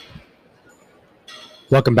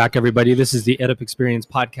Welcome back, everybody. This is the EdUp Experience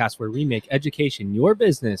podcast, where we make education your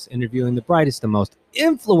business, interviewing the brightest and most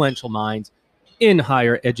influential minds in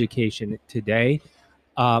higher education today.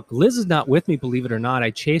 Liz is not with me, believe it or not. I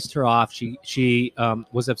chased her off. She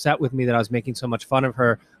was upset with me that I was making so much fun of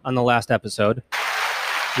her on the last episode.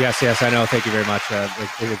 Yes, I know. Thank you very much.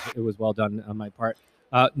 It was well done on my part.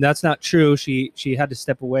 That's not true. She had to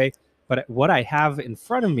step away. But what I have in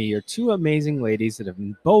front of me are two amazing ladies that have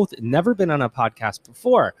both never been on a podcast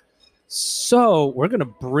before. So we're going to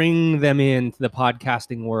bring them into the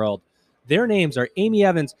podcasting world. Their names are Amy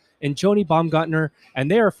Evans and Joanie Baumgartner,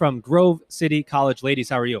 and they are from Grove City College. Ladies,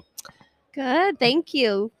 how are you? Good. Thank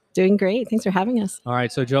you. Doing great. Thanks for having us. All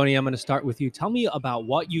right. So, Joanie, I'm going to start with you. Tell me about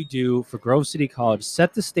what you do for Grove City College.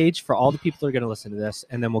 Set the stage for all the people that are going to listen to this,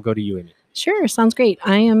 and then we'll go to you, Amy. Sure. Sounds great.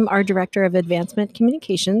 I am our Director of Advancement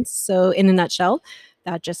Communications. So in a nutshell,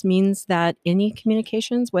 that just means that any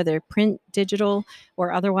communications, whether print, digital,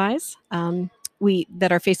 or otherwise,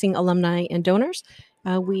 that are facing alumni and donors,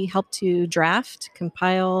 we help to draft,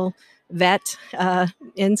 compile, vet,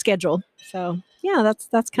 and schedule. So yeah,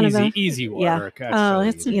 that's kind of easy work. Yeah. Actually.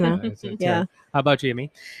 It's yeah. How about you, Amy?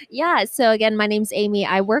 Yeah. So again, my name's Amy.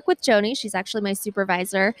 I work with Joanie. She's actually my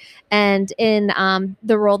supervisor. And in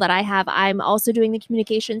the role that I have, I'm also doing the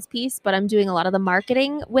communications piece, but I'm doing a lot of the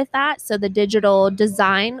marketing with that. So the digital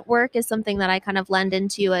design work is something that I kind of lend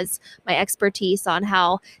into as my expertise on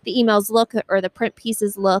how the emails look or the print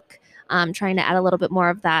pieces look, trying to add a little bit more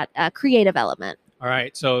of that creative element. All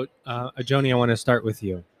right. So, Joanie, I want to start with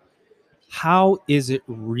you. How is it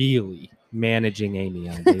really managing Amy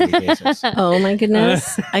on a daily basis? Oh my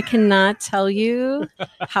goodness. I cannot tell you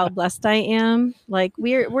how blessed I am. Like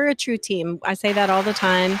we're a true team. I say that all the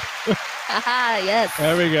time. Yes.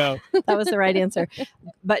 There we go. That was the right answer.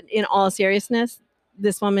 But in all seriousness,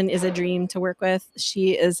 this woman is a dream to work with.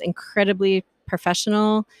 She is incredibly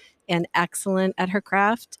professional and excellent at her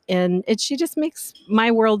craft. And she just makes my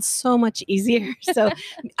world so much easier. So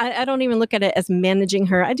I don't even look at it as managing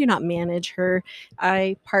her. I do not manage her.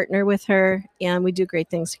 I partner with her and we do great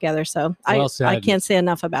things together. So I can't say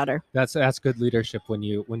enough about her. That's good leadership when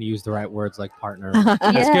you use the right words like partner.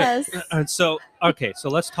 Yes. Good. So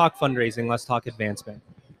let's talk fundraising. Let's talk advancement.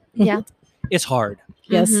 Yeah. It's hard.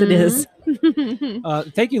 Yes, it is.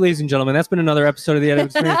 Thank you, ladies and gentlemen. That's been another episode of the EdUp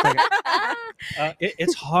Experience.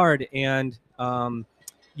 It's hard. And,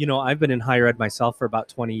 I've been in higher ed myself for about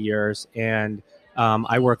 20 years. And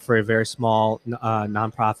I work for a very small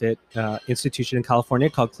nonprofit institution in California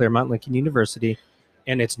called Claremont Lincoln University.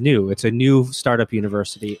 And it's new. It's a new startup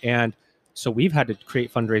university. And so we've had to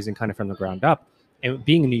create fundraising kind of from the ground up. And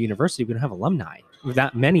being a new university, we don't have alumni. With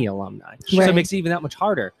that many alumni. Right. So it makes it even that much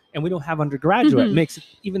harder. And we don't have undergraduate. It makes it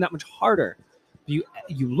even that much harder. You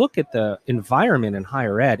look at the environment in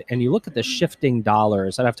higher ed and you look at the shifting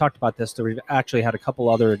dollars. And I've talked about this. So we've actually had a couple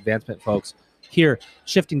other advancement folks here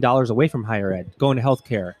shifting dollars away from higher ed, going to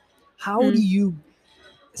healthcare. How do you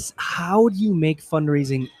make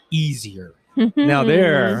fundraising easier? Now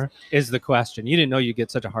there is the question. You didn't know you'd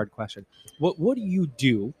get such a hard question. What do you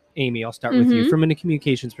do, Amy? I'll start with you from a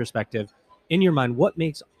communications perspective. In your mind, what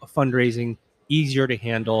makes fundraising easier to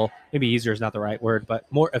handle? Maybe easier is not the right word, but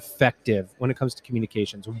more effective when it comes to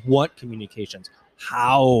communications. What communications?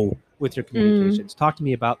 How with your communications? Talk to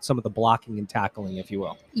me about some of the blocking and tackling, if you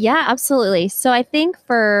will. Yeah, absolutely. So I think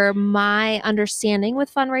for my understanding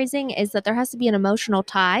with fundraising is that there has to be an emotional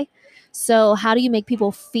tie. So how do you make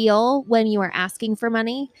people feel when you are asking for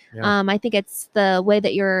money? Yeah. I think it's the way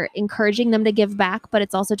that you're encouraging them to give back, but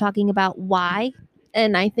it's also talking about why.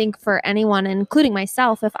 And I think for anyone, including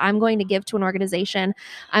myself, if I'm going to give to an organization,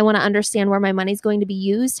 I want to understand where my money is going to be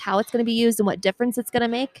used, how it's going to be used, and what difference it's going to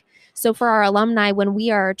make. So for our alumni, when we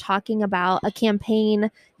are talking about a campaign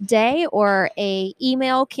day or a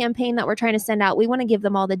email campaign that we're trying to send out, we want to give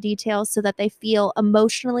them all the details so that they feel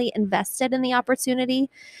emotionally invested in the opportunity.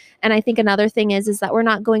 And I think another thing is that we're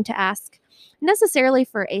not going to ask necessarily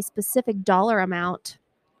for a specific dollar amount,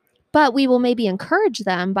 but we will maybe encourage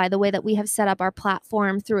them by the way that we have set up our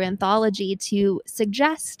platform through Anthology to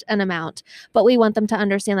suggest an amount. But we want them to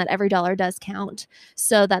understand that every dollar does count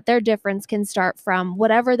so that their difference can start from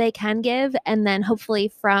whatever they can give. And then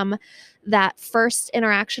hopefully from that first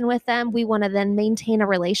interaction with them, we want to then maintain a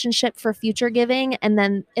relationship for future giving. And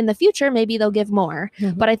then in the future, maybe they'll give more.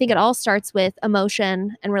 But I think it all starts with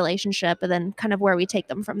emotion and relationship and then kind of where we take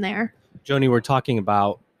them from there. Joanie, we're talking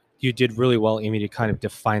about, you did really well, Amy, to kind of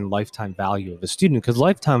define lifetime value of a student, because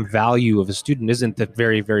lifetime value of a student isn't the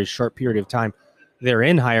very, very short period of time they're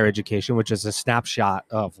in higher education, which is a snapshot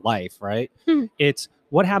of life, right? It's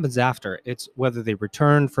what happens after. It's whether they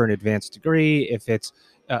return for an advanced degree, if it's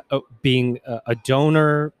being a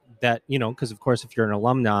donor that, because of course, if you're an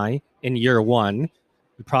alumni in year one,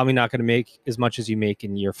 you're probably not going to make as much as you make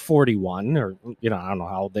in year 41, or, I don't know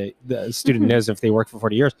how the student is if they work for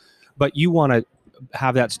 40 years, but you want to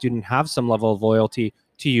have that student have some level of loyalty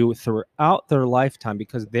to you throughout their lifetime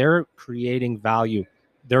because they're creating value.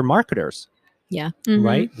 They're marketers. Yeah.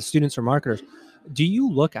 Right? The students are marketers. Do you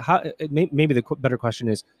look at how, maybe the better question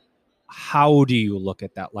is, how do you look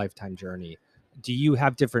at that lifetime journey? Do you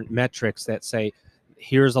have different metrics that say,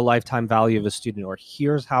 here's a lifetime value of a student, or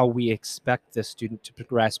here's how we expect this student to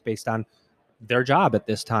progress based on their job at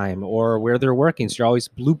this time or where they're working? So you're always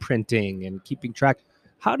blueprinting and keeping track.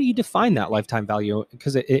 How do you define that lifetime value?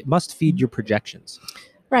 Because it must feed your projections.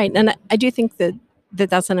 Right. And I do think that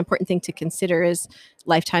that's an important thing to consider is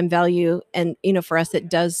lifetime value. And, for us, it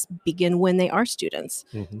does begin when they are students.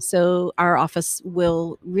 So our office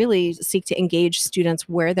will really seek to engage students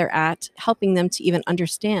where they're at, helping them to even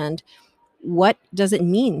understand what does it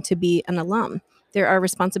mean to be an alum. There are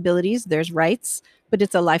responsibilities, there's rights, but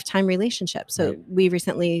it's a lifetime relationship. So we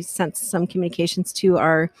recently sent some communications to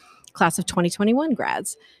our class of 2021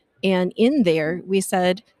 grads. And in there, we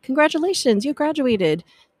said, congratulations, you graduated.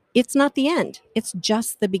 It's not the end. It's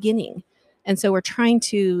just the beginning. And so we're trying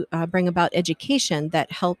to bring about education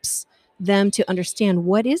that helps them to understand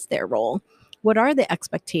what is their role, what are the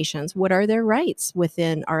expectations, what are their rights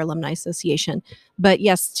within our alumni association. But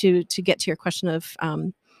yes, to get to your question of,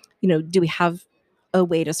 do we have a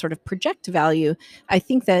way to sort of project value? I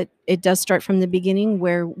think that it does start from the beginning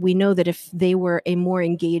where we know that if they were a more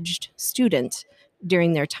engaged student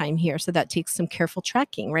during their time here, so that takes some careful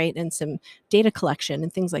tracking, right? And some data collection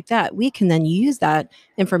and things like that. We can then use that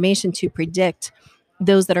information to predict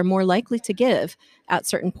those that are more likely to give at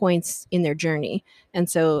certain points in their journey. And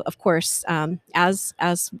so, of course, as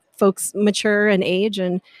folks mature and age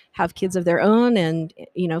and have kids of their own and,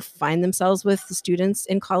 find themselves with the students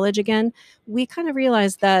in college again, we kind of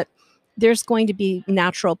realize that there's going to be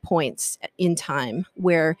natural points in time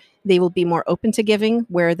where they will be more open to giving,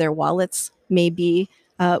 where their wallets may be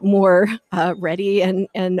more ready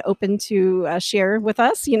and open to share with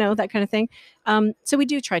us, that kind of thing. So we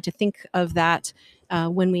do try to think of that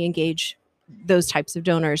when we engage those types of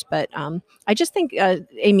donors. But I just think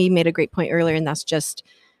Amy made a great point earlier, and that's just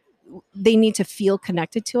they need to feel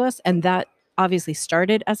connected to us. And that obviously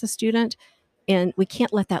started as a student, and we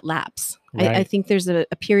can't let that lapse. Right. I think there's a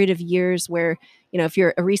period of years where, if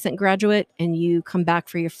you're a recent graduate and you come back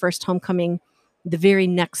for your first homecoming the very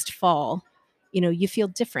next fall, you feel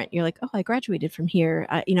different. You're like, oh, I graduated from here.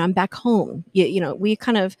 I'm back home. We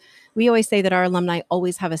always say that our alumni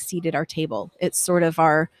always have a seat at our table. It's sort of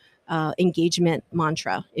our engagement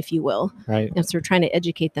mantra, if you will. Right. And so we're trying to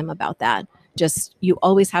educate them about that. Just, you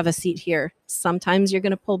always have a seat here. Sometimes you're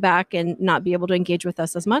going to pull back and not be able to engage with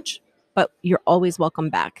us as much, but you're always welcome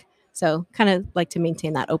back. So kind of like to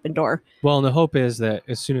maintain that open door. Well, and the hope is that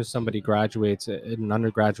as soon as somebody graduates at an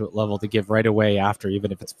undergraduate level, to give right away after,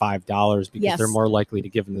 even if it's $5, because they're more likely to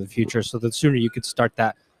give in the future. So the sooner you could start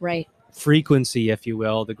that frequency, if you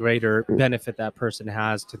will, the greater benefit that person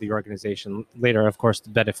has to the organization later. Of course, the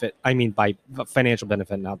benefit, I mean by financial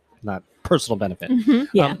benefit, not personal benefit.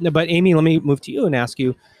 But Amy, let me move to you and ask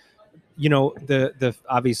you, the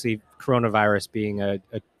obviously coronavirus being a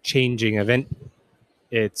changing event,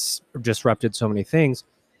 it's disrupted so many things.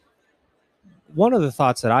 One of the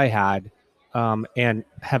thoughts that I had and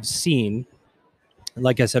have seen,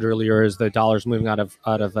 like I said earlier, is the dollars moving out of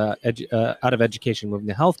education, moving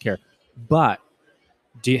to healthcare. But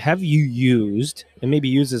have you used, and maybe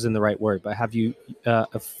use isn't the right word, but have you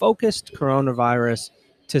focused coronavirus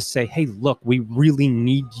to say, hey, look, we really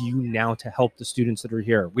need you now to help the students that are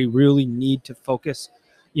here. We really need to focus.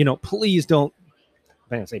 Please don't.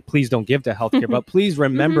 I'm going to say, please don't give to healthcare, but please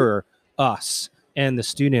remember us and the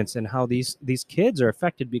students and how these kids are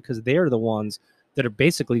affected, because they're the ones that are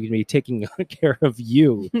basically going to be taking care of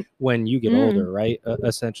you when you get older, right?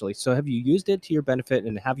 Essentially. So have you used it to your benefit,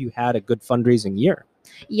 and have you had a good fundraising year?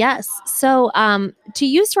 Yes. So to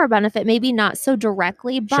use to our benefit, maybe not so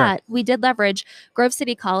directly, but we did leverage. Grove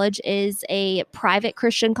City College is a private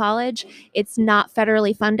Christian college. It's not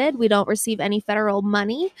federally funded. We don't receive any federal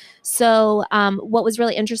money. So what was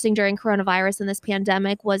really interesting during coronavirus and this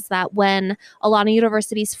pandemic was that when a lot of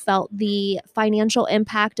universities felt the financial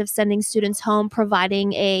impact of sending students home,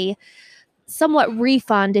 providing a somewhat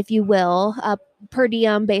refund, if you will, per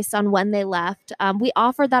diem based on when they left. We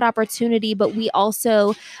offered that opportunity, but we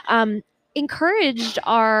also encouraged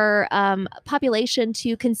our population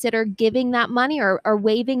to consider giving that money or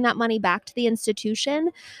waiving that money back to the institution,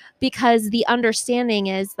 because the understanding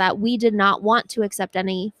is that we did not want to accept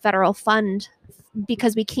any federal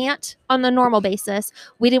because we can't on the normal basis,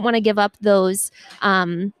 we didn't want to give up those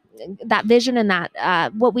that vision and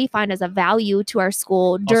that what we find as a value to our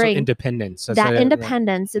school during also independence. that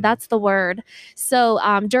independence. That's the word. So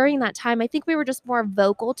during that time, I think we were just more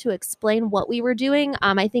vocal to explain what we were doing.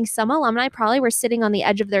 I think some alumni probably were sitting on the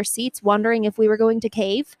edge of their seats wondering if we were going to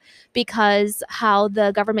cave, because how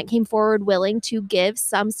the government came forward willing to give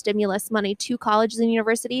some stimulus money to colleges and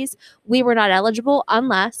universities. We were not eligible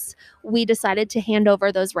unless we decided to hand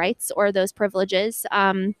over those rights or those privileges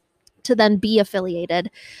to then be affiliated.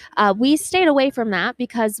 We stayed away from that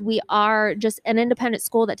because we are just an independent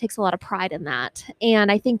school that takes a lot of pride in that.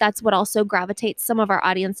 And I think that's what also gravitates some of our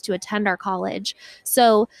audience to attend our college.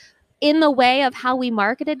 So in the way of how we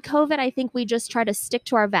marketed COVID, I think we just try to stick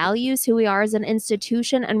to our values, who we are as an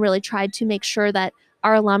institution, and really tried to make sure that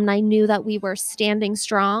our alumni knew that we were standing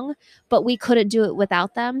strong, but we couldn't do it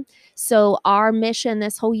without them. So our mission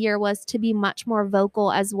this whole year was to be much more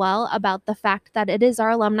vocal as well about the fact that it is our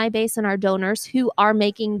alumni base and our donors who are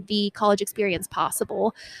making the college experience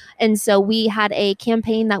possible. And so we had a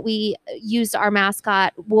campaign that we used our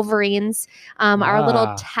mascot, Wolverines. Our little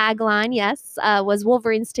tagline, yes, was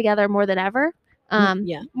Wolverines together more than ever.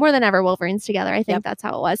 More than ever, Wolverines together. I think that's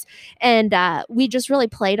how it was. And we just really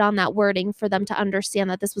played on that wording for them to understand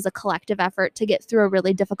that this was a collective effort to get through a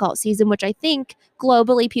really difficult season, which I think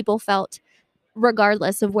globally people felt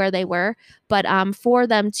regardless of where they were, but for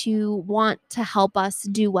them to want to help us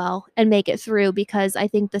do well and make it through, because I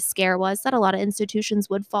think the scare was that a lot of institutions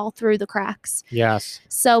would fall through the cracks. Yes.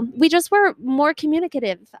 So we just were more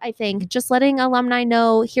communicative, I think, just letting alumni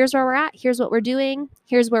know, here's where we're at, here's what we're doing,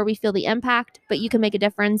 here's where we feel the impact, but you can make a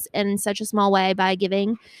difference in such a small way by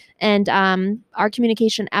giving. And our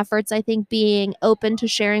communication efforts, I think, being open to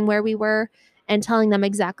sharing where we were and telling them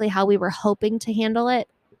exactly how we were hoping to handle it,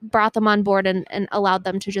 brought them on board and allowed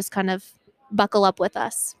them to just kind of buckle up with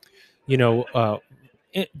us. You know,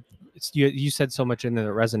 you said so much in there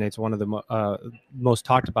that resonates. One of the most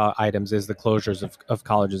talked about items is the closures of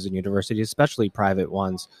colleges and universities, especially private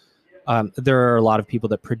ones. There are a lot of people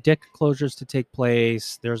that predict closures to take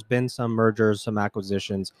place. There's been some mergers, some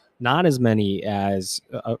acquisitions, not as many as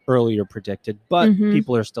earlier predicted, but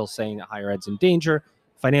people are still saying that higher ed's in danger,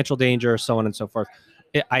 financial danger, so on and so forth.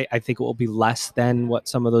 I think it will be less than what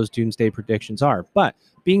some of those doomsday predictions are. But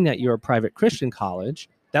being that you're a private Christian college,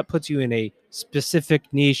 that puts you in a specific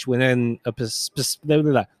niche within a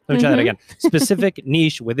specific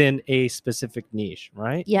niche within a specific niche,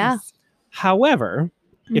 right? Yeah. However,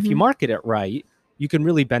 if you market it right, you can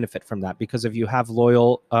really benefit from that, because if you have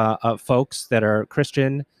loyal folks that are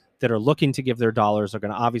Christian, that are looking to give their dollars, are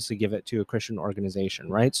going to obviously give it to a Christian organization,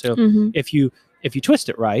 right? So if you twist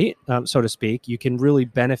it right, so to speak, you can really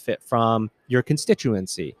benefit from your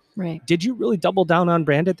constituency. Right. Did you really double down on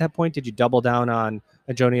brand at that point? Did you double down on,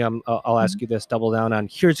 Joanie, I'll ask you this, double down on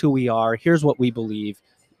here's who we are, here's what we believe.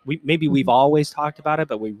 We've always talked about it,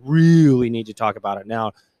 but we really need to talk about it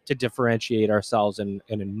now to differentiate ourselves in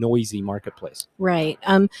a noisy marketplace. Right.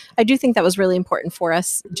 I do think that was really important for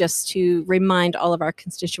us, just to remind all of our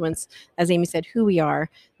constituents, as Amy said, who we are,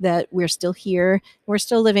 that we're still here. We're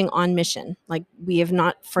still living on mission. Like, we have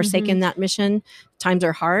not forsaken that mission. Times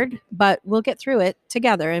are hard, but we'll get through it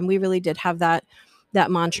together. And we really did have that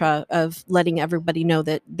mantra of letting everybody know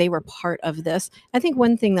that they were part of this. I think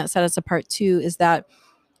one thing that set us apart too is that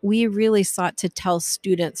we really sought to tell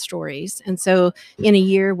student stories. And so in a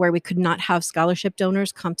year where we could not have scholarship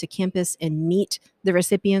donors come to campus and meet the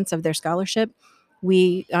recipients of their scholarship,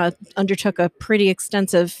 we undertook a pretty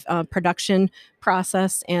extensive production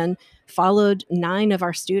process and followed 9 of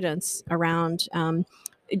our students around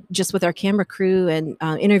just with our camera crew and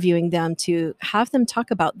interviewing them to have them talk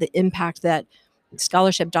about the impact that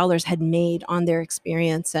scholarship dollars had made on their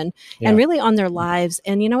experience and really on their lives.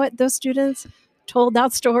 And you know what? Those students told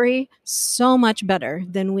that story so much better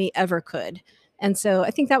than we ever could. And so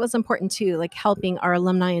I think that was important too, like helping our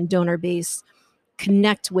alumni and donor base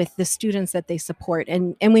connect with the students that they support.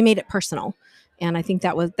 And we made it personal. And I think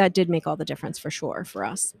that did make all the difference for sure for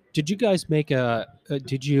us. Did you guys make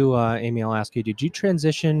Amy, I'll ask you, did you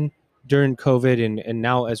transition during COVID and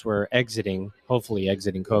now as we're hopefully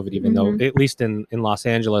exiting COVID, even though at least in Los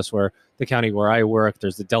Angeles, where the county where I work,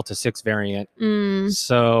 there's the Delta 6 variant.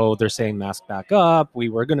 So they're saying mask back up. We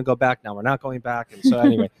were going to go back. Now we're not going back. And so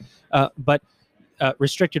anyway, but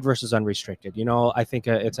restricted versus unrestricted, I think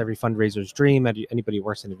it's every fundraiser's dream. Anybody who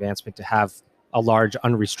works in advancement to have a large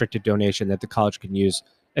unrestricted donation that the college can use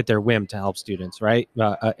at their whim to help students, right?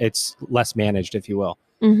 It's less managed, if you will.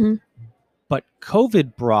 But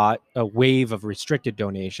COVID brought a wave of restricted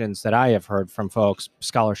donations that I have heard from folks,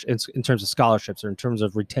 in terms of scholarships or in terms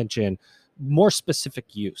of retention, more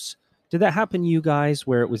specific use. Did that happen to you guys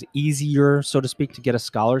where it was easier, so to speak, to get a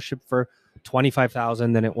scholarship for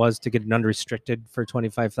 $25,000 than it was to get an unrestricted for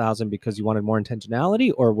 $25,000 because you wanted more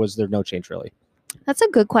intentionality, or was there no change really? That's a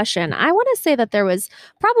good question. I want to say that there was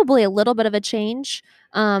probably a little bit of a change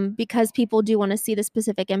because people do want to see the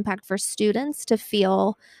specific impact for students to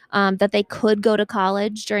feel that they could go to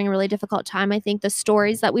college during a really difficult time. I think the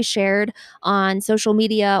stories that we shared on social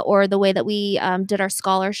media or the way that we did our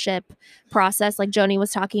scholarship process, like Joanie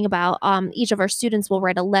was talking about, each of our students will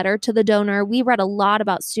write a letter to the donor. We read a lot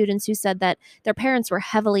about students who said that their parents were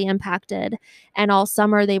heavily impacted, and all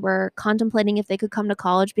summer they were contemplating if they could come to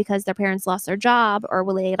college because their parents lost their job or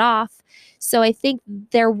were laid off. So I think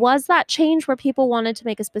there was that change where people wanted to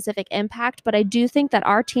make a specific impact, but I do think that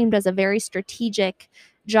our team does a very strategic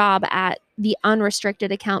job at the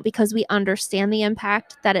unrestricted account because we understand the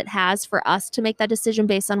impact that it has for us to make that decision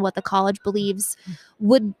based on what the college believes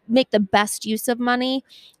would make the best use of money.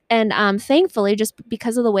 And thankfully, just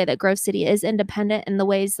because of the way that Grove City is independent and the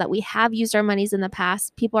ways that we have used our monies in the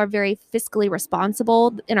past, people are very fiscally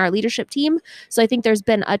responsible in our leadership team. So I think there's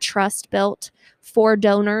been a trust built for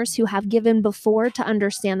donors who have given before to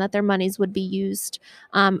understand that their monies would be used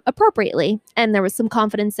appropriately. And there was some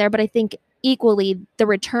confidence there, but I think equally the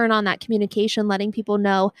return on that communication, letting people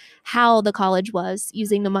know how the college was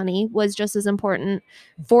using the money, was just as important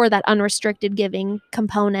for that unrestricted giving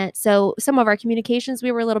component. So some of our communications,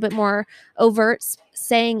 we were a little bit more overt,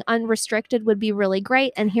 saying unrestricted would be really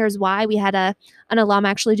great, and here's why. We had an alum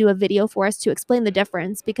actually do a video for us to explain the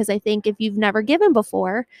difference, because I think if you've never given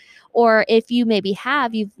before, or if you maybe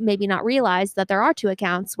have, you've maybe not realized that there are two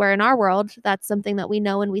accounts, where in our world, that's something that we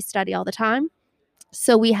know and we study all the time.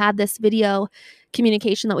 So we had this video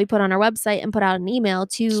communication that we put on our website and put out an email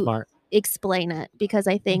to Smart. explain it, because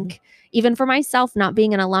I think even for myself, not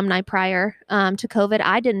being an alumni prior to COVID,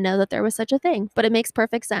 I didn't know that there was such a thing, but it makes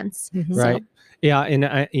perfect sense. Right. So, Yeah. And,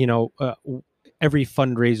 every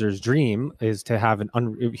fundraiser's dream is to have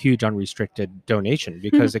a huge unrestricted donation,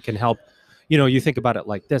 because it can help. You think about it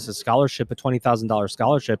like this: a scholarship, a $20,000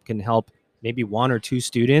 scholarship, can help maybe one or two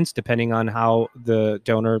students, depending on how the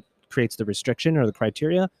donor creates the restriction or the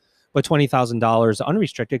criteria. But $20,000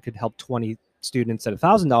 unrestricted could help 20 students at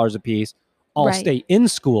 $1,000 a piece all Right. stay in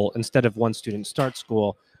school instead of one student start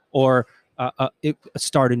school, or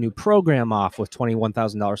start a new program off with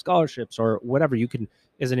 $21,000 scholarships, or whatever. You can,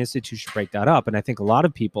 as an institution, break that up. And I think a lot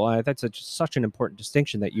of people, that's such an important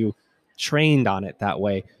distinction that you trained on it that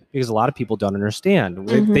way, because a lot of people don't understand.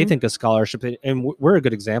 They think a scholarship, and we're a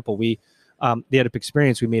good example. We the Edip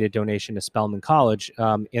experience, we made a donation to Spelman College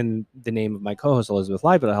in the name of my co-host Elizabeth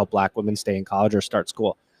Live, to help Black women stay in college or start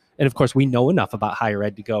school. And of course, we know enough about higher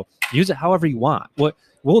ed to go, use it however you want.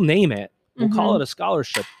 We'll name it, we'll call it a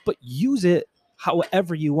scholarship, but use it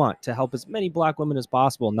however you want to help as many Black women as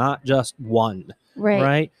possible, not just one.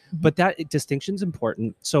 Right. But that distinction is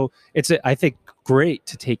important. So it's, I think, great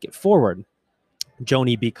to take it forward,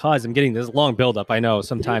 Joanie, because I'm getting this long buildup. I know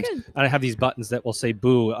sometimes I have these buttons that will say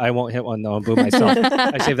boo. I won't hit one though and boo myself.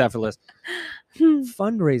 I save that for Liz.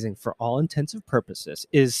 Fundraising, for all intensive purposes,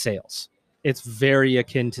 is sales. It's very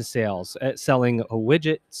akin to sales. Selling a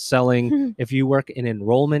widget, selling, if you work in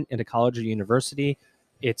enrollment in a college or university,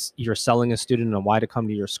 you're selling a student on why to come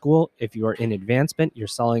to your school. If you're in advancement, you're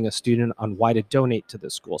selling a student on why to donate to the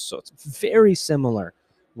school. So it's very similar.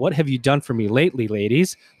 What have you done for me lately,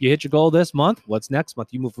 ladies? You hit your goal this month. What's next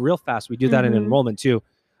month? You move real fast. We do that in enrollment too.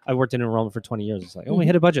 I worked in enrollment for 20 years. It's like, we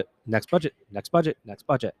hit a budget. Next budget, next budget, next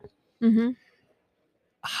budget.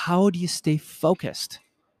 How do you stay focused?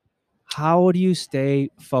 How do you stay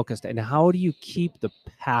focused? And how do you keep the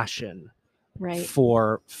passion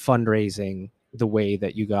for fundraising the way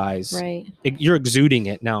that you guys, you're exuding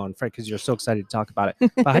it now, and Fred, because you're so excited to talk about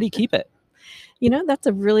it. But how do you keep it? That's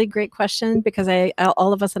a really great question, because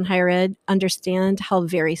all of us in higher ed understand how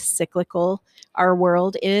very cyclical our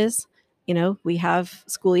world is. We have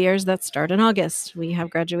school years that start in August. We have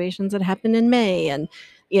graduations that happen in May, and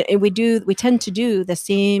we tend to do the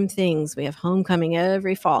same things. We have homecoming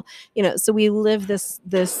every fall. So we live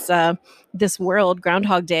this world,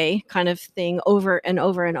 Groundhog Day kind of thing, over and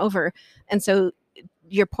over and over. And so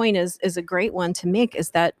your point is a great one to make,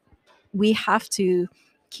 is that we have to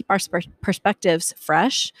keep our perspectives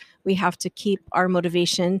fresh. We have to keep our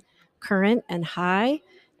motivation current and high.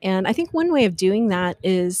 And I think one way of doing that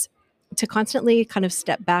is to constantly kind of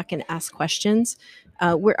step back and ask questions.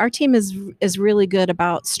 Where our team is really good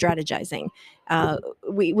about strategizing.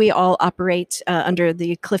 We all operate under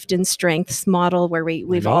the Clifton Strengths model, where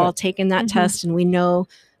we've all taken that test, and we know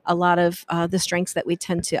a lot of the strengths that we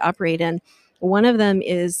tend to operate in. One of them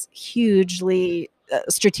is hugely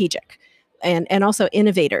strategic. and also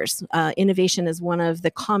innovators. Innovation is one of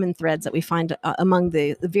the common threads that we find among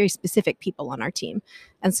the very specific people on our team.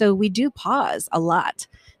 And so we do pause a lot,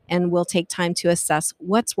 and we'll take time to assess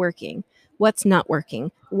what's working, what's not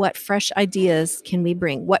working, what fresh ideas can we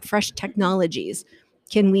bring, what fresh technologies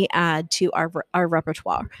can we add to our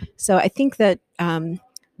repertoire. So I think that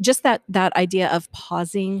just that idea of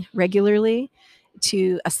pausing regularly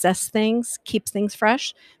to assess things keeps things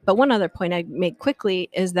fresh. But one other point I make quickly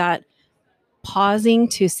is that pausing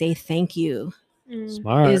to say thank you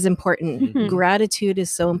Smart. is important. Mhm. Gratitude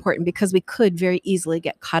is so important, because we could very easily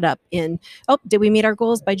get caught up in, oh, did we meet our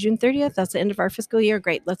goals by June 30th? That's the end of our fiscal year.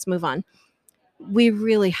 Great, let's move on. We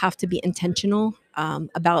really have to be intentional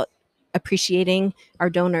about appreciating our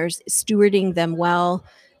donors, stewarding them well,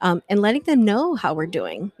 and letting them know how we're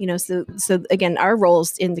doing. So again, our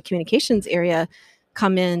roles in the communications area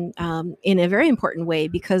come in a very important way,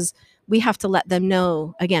 because we have to let them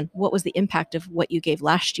know, again, what was the impact of what you gave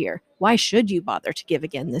last year? Why should you bother to give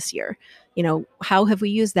again this year? How have we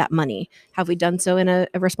used that money? Have we done so in a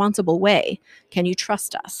responsible way? Can you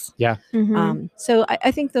trust us? Yeah. So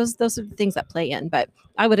I think those are the things that play in. But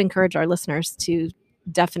I would encourage our listeners to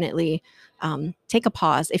definitely take a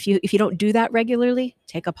pause. If you don't do that regularly,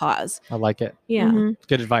 take a pause. I like it. Yeah. Mhm.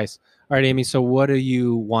 Good advice. All right, Amy. So what do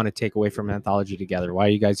you want to take away from Anthology Together? Why are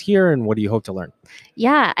you guys here, and what do you hope to learn?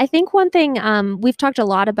 Yeah, I think one thing we've talked a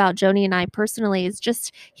lot about, Joanie and I personally, is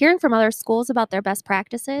just hearing from other schools about their best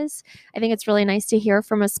practices. I think it's really nice to hear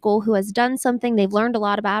from a school who has done something, they've learned a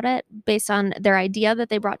lot about it based on their idea that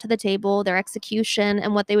they brought to the table, their execution,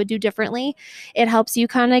 and what they would do differently. It helps you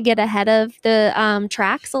kind of get ahead of the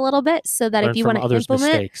tracks a little bit, so that Learn if you from want to others'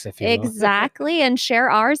 implement mistakes, if you will. exactly, and share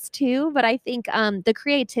ours too. But I think the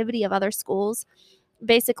creativity of other schools,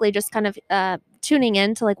 basically just kind of tuning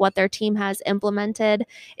into like what their team has implemented,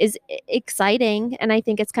 is exciting. And I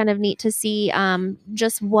think it's kind of neat to see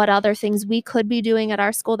just what other things we could be doing at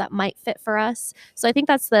our school that might fit for us. So I think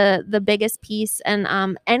that's the biggest piece,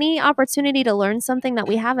 and any opportunity to learn something that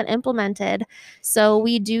we haven't implemented. So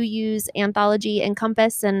we do use Anthology and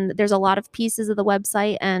Compass, and there's a lot of pieces of the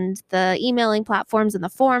website and the emailing platforms and the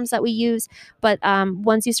forums that we use. But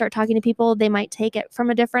once you start talking to people, they might take it from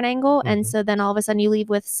a different angle. And so then all of a sudden you leave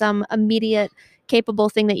with some immediate capable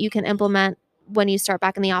thing that you can implement when you start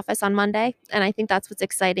back in the office on Monday. And I think that's what's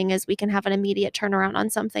exciting, is we can have an immediate turnaround on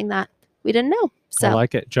something that we didn't know. So I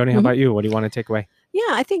like it. Joanie, how about you? What do you want to take away? Yeah,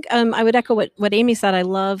 I think I would echo what Amy said. I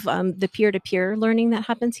love the peer-to-peer learning that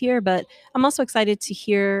happens here, but I'm also excited to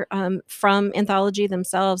hear from Anthology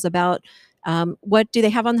themselves about what do they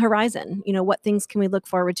have on the horizon? What things can we look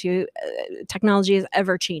forward to? Technology is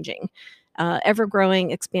ever changing, ever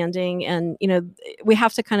growing, expanding, and we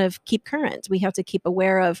have to kind of keep current. We have to keep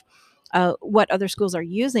aware of what other schools are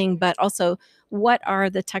using, but also what are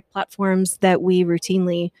the tech platforms that we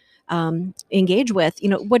routinely engage with.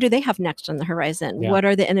 What do they have next on the horizon? Yeah. What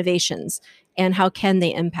are the innovations, and how can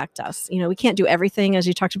they impact us? We can't do everything, as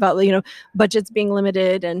you talked about, budgets being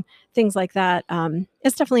limited and things like that.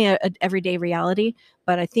 It's definitely a everyday reality,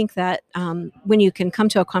 but I think that when you can come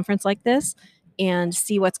to a conference like this and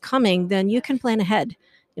see what's coming, then you can plan ahead.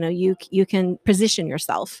 You can position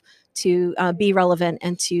yourself to be relevant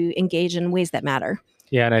and to engage in ways that matter.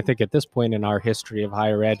 Yeah, and I think at this point in our history of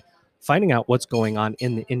higher ed, finding out what's going on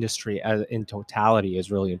in the industry in totality is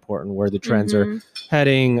really important, where the trends are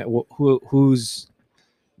heading, who's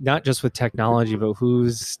not just with technology, but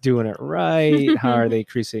who's doing it right, how are they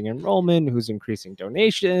increasing enrollment, who's increasing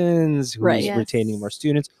donations, who's Right. retaining more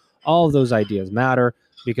students. All of those ideas matter,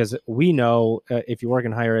 because we know if you work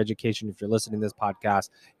in higher education, if you're listening to this podcast,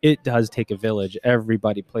 it does take a village.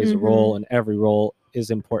 Everybody plays a role, and every role is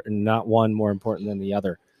important, not one more important than the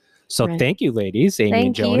other. So Right. thank you, ladies, Amy and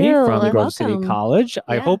Thank Joanie you. from You're Grove City welcome. College.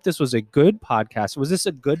 I Yeah. hope this was a good podcast. Was this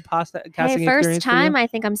a good podcasting Hey, experience first for you? time, I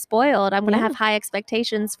think I'm spoiled. I'm going to Yeah. have high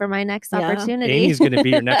expectations for my next Yeah. opportunity. Amy's going to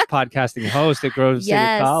be your next podcasting host at Grove City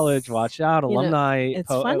Yes. College. Watch out, alumni It's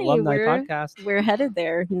funny. alumni podcast. We're headed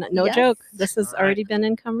there. No Yes. joke. This has All right. already been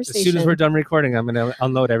in As conversation. soon as we're done recording, I'm going to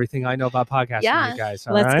unload everything I know about podcasting, Yeah. you guys.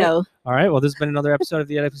 All Let's right? go. All right. Well, this has been another episode of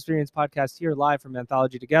the Ed Experience podcast here live from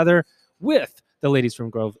Anthology Together with the ladies from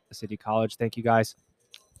Grove City College. Thank you, guys.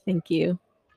 Thank you.